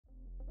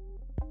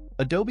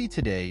Adobe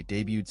today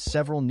debuted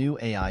several new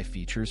AI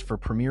features for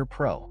Premiere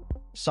Pro,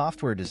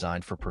 software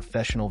designed for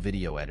professional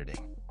video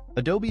editing.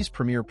 Adobe's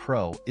Premiere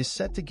Pro is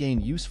set to gain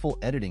useful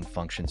editing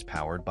functions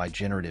powered by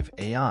generative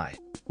AI,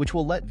 which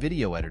will let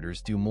video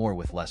editors do more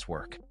with less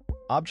work.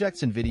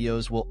 Objects and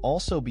videos will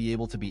also be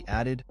able to be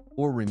added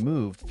or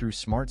removed through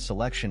smart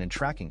selection and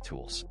tracking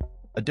tools.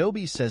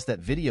 Adobe says that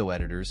video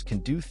editors can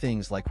do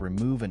things like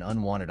remove an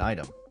unwanted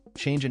item,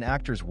 change an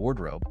actor's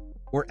wardrobe,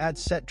 or add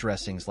set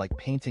dressings like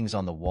paintings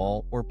on the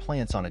wall or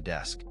plants on a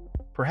desk.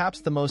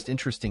 Perhaps the most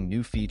interesting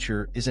new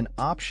feature is an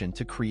option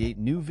to create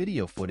new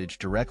video footage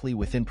directly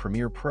within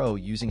Premiere Pro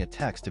using a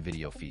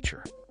text-to-video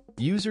feature.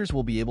 Users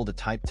will be able to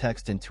type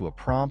text into a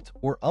prompt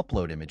or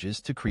upload images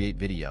to create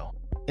video,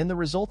 and the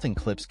resulting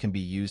clips can be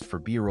used for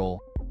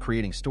B-roll,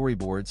 creating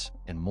storyboards,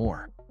 and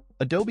more.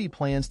 Adobe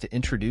plans to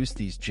introduce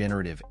these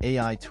generative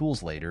AI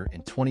tools later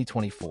in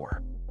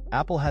 2024.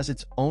 Apple has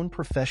its own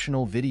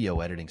professional video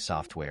editing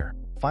software,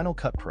 Final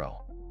Cut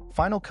Pro.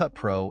 Final Cut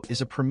Pro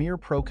is a Premiere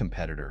Pro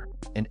competitor,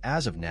 and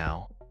as of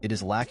now, it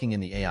is lacking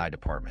in the AI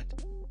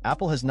department.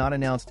 Apple has not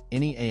announced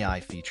any AI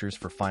features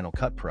for Final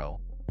Cut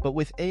Pro, but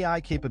with AI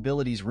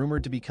capabilities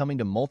rumored to be coming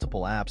to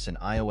multiple apps in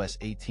iOS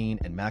 18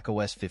 and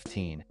macOS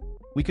 15,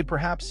 we could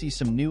perhaps see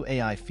some new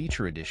AI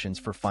feature additions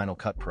for Final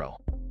Cut Pro.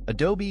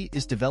 Adobe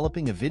is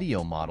developing a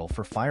video model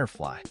for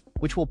Firefly,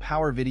 which will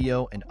power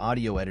video and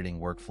audio editing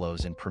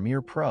workflows in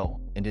Premiere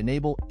Pro and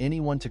enable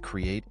anyone to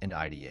create and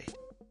ideate.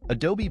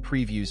 Adobe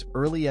previews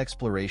early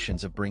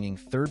explorations of bringing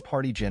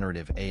third-party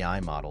generative AI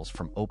models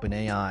from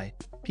OpenAI,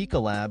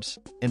 Pika Labs,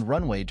 and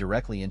Runway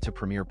directly into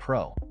Premiere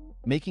Pro,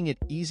 making it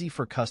easy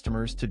for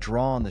customers to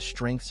draw on the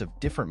strengths of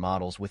different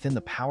models within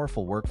the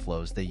powerful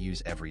workflows they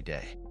use every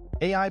day.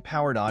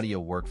 AI-powered audio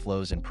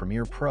workflows in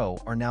Premiere Pro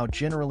are now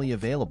generally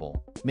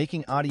available,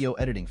 making audio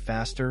editing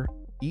faster,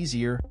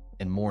 easier,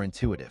 and more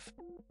intuitive.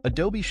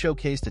 Adobe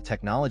showcased a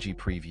technology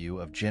preview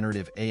of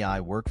generative AI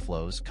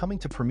workflows coming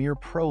to Premiere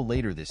Pro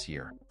later this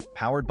year,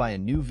 powered by a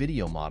new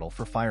video model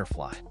for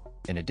Firefly.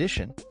 In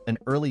addition, an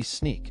early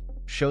sneak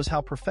shows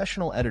how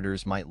professional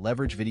editors might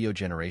leverage video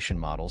generation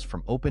models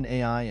from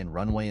OpenAI and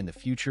Runway in the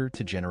future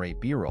to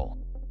generate B-roll,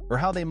 or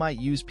how they might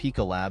use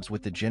Pika Labs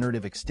with the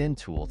Generative Extend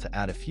tool to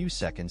add a few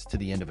seconds to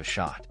the end of a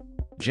shot.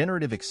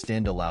 Generative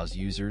Extend allows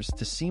users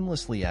to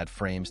seamlessly add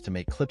frames to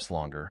make clips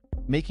longer,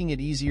 making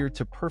it easier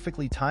to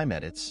perfectly time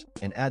edits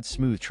and add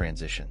smooth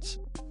transitions.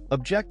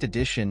 Object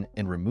Addition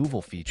and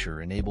Removal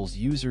feature enables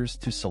users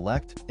to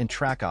select and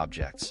track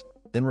objects,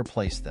 then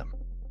replace them.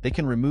 They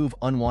can remove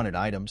unwanted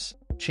items,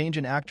 change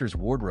an actor's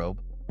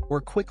wardrobe,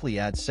 or quickly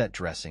add set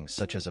dressings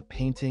such as a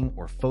painting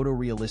or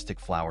photorealistic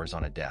flowers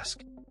on a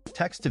desk.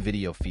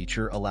 Text-to-video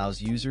feature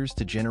allows users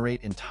to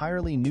generate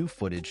entirely new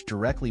footage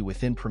directly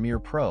within Premiere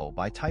Pro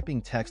by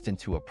typing text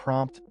into a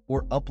prompt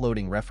or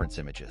uploading reference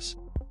images.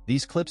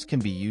 These clips can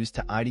be used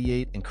to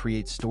ideate and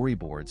create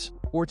storyboards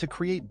or to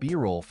create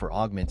B-roll for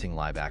augmenting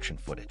live-action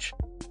footage.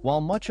 While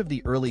much of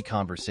the early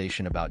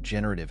conversation about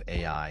generative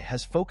AI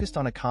has focused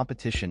on a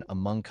competition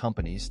among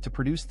companies to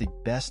produce the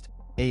best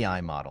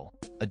AI model,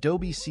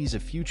 Adobe sees a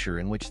future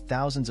in which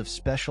thousands of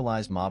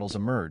specialized models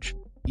emerge,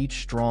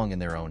 each strong in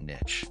their own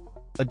niche.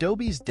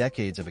 Adobe's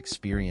decades of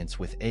experience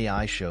with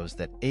AI shows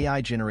that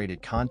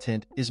AI-generated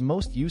content is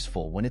most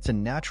useful when it's a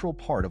natural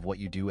part of what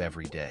you do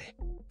every day.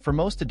 For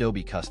most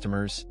Adobe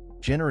customers,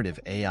 generative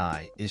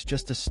AI is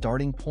just a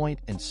starting point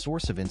and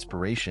source of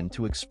inspiration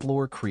to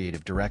explore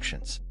creative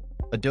directions.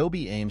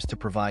 Adobe aims to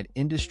provide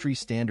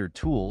industry-standard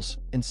tools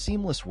and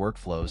seamless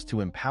workflows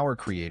to empower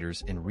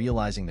creators in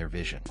realizing their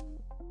vision.